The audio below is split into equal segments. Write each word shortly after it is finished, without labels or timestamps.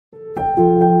Hi,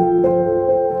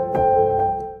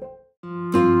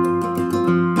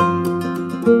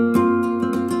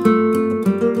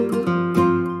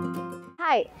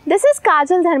 this is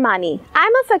Kajal Dharmani. I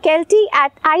am a faculty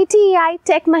at ITEI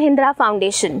Tech Mahindra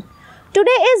Foundation.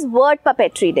 Today is Word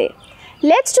Puppetry Day.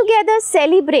 Let's together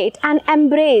celebrate and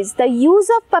embrace the use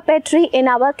of puppetry in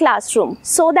our classroom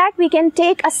so that we can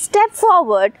take a step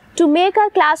forward to make our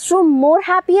classroom more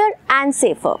happier and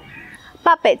safer.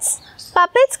 Puppets.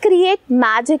 Puppets create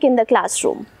magic in the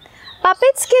classroom.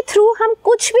 Puppets के through हम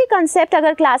कुछ भी concept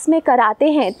अगर class में कराते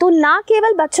हैं तो ना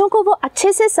केवल बच्चों को वो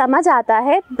अच्छे से समझ आता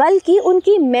है बल्कि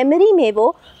उनकी मेमोरी में वो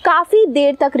काफ़ी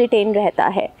देर तक रिटेन रहता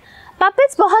है।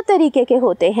 पपेट्स बहुत तरीके के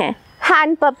होते हैं,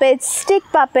 hand puppet, stick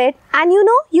puppet, and you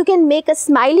know you can make a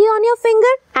smiley on your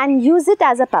finger and use it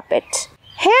as a puppet.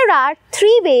 Here are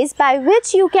 3 ways by which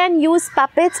you can use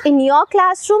puppets in your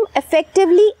classroom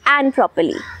effectively and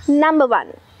properly. Number 1.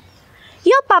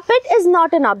 Your puppet is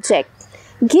not an object.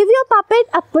 Give your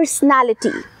puppet a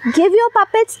personality. Give your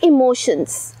puppets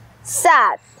emotions.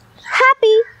 Sad,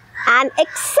 happy, and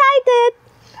excited.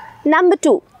 Number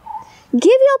 2.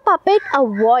 Give your puppet a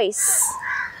voice.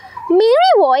 मेरी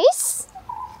voice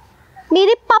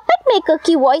मेरे puppet maker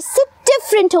की voice से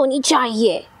different होनी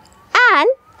चाहिए.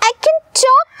 And I can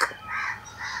talk.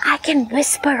 I can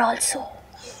whisper also.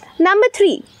 Number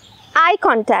 3. Eye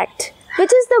contact,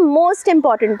 which is the most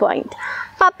important point.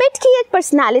 Puppet की एक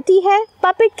personality है,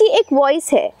 puppet की एक voice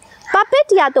है.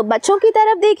 Puppet या तो बच्चों की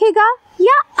तरफ देखेगा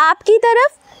या आपकी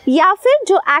तरफ या फिर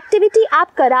जो activity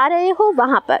आप करा रहे हो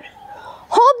वहाँ पर.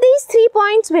 Hope these 3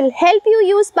 points will help you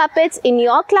use puppets in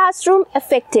your classroom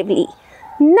effectively.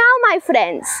 Now my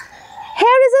friends,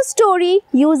 here is a story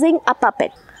using a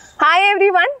puppet. Hi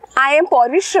everyone, I am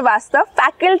Paurvi Srivastava,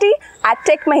 faculty at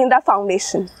Tech Mahindra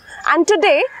Foundation. And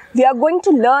today we are going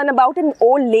to learn about an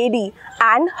old lady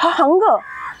and her hunger.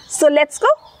 So let's go.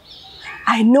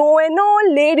 I know an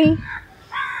old lady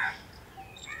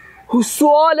who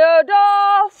swallowed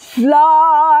a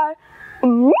fly.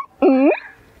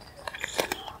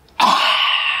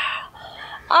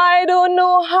 I don't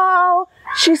know how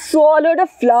she swallowed a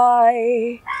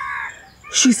fly.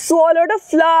 She swallowed a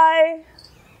fly.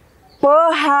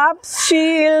 Perhaps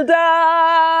she'll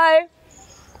die.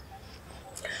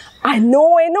 I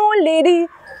know an old lady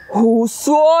who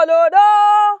swallowed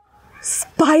a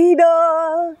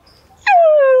spider.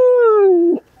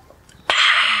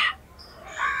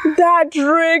 That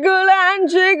wriggled and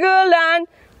jiggled and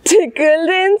tickled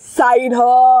inside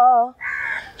her.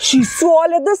 She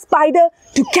swallowed the spider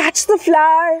to catch the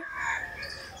fly.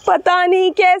 पता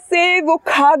नहीं कैसे वो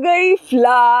खा गई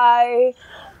fly.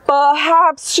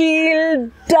 Perhaps she'll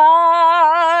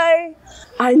die.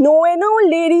 I know an old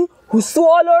lady who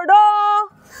swallowed a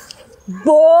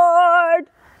bird.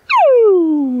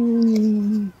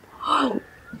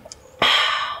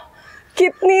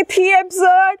 कितनी थी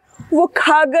absurd, वो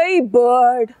खा गई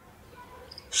bird.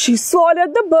 She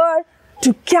swallowed the bird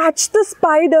to catch the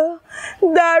spider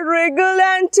that wriggled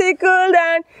and tickled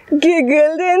and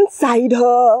giggled inside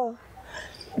her.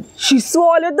 She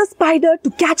swallowed the spider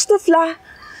to catch the fly.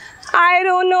 I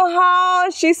don't know how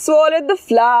she swallowed the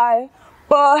fly.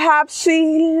 Perhaps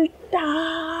she'll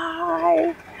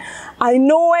die. I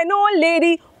know an old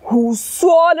lady who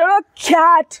swallowed a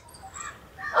cat.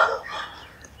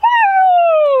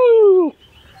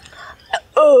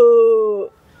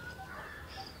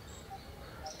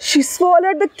 She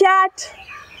swallowed the cat.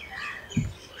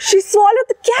 She swallowed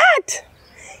the cat.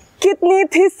 कितनी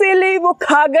थी silly, वो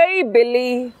खा गई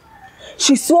बिल्ली.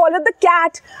 She swallowed the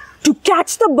cat to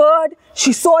catch the bird.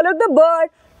 She swallowed the bird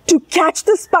to catch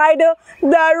the spider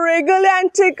that wriggled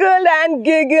and tickled and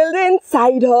giggled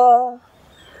inside her.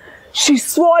 She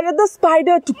swallowed the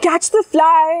spider to catch the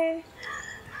fly.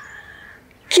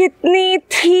 कितनी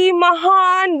थी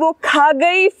महान, वो खा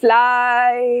गई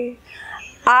fly.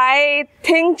 I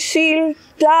think she'll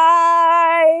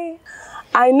die.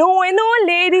 I know an old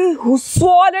lady who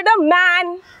swallowed a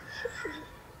man.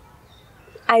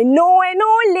 I know an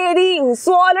old lady who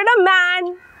swallowed a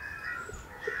man.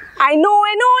 I know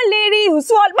an old lady who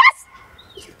swallowed. बस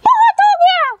बहुत हो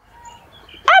गया.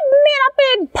 अब मेरा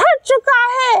पेट भर चुका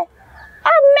है.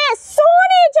 अब मैं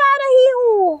सोने जा रही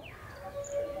हूँ.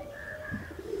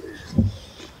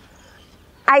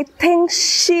 I think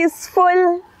she's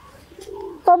full.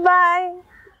 Bye bye.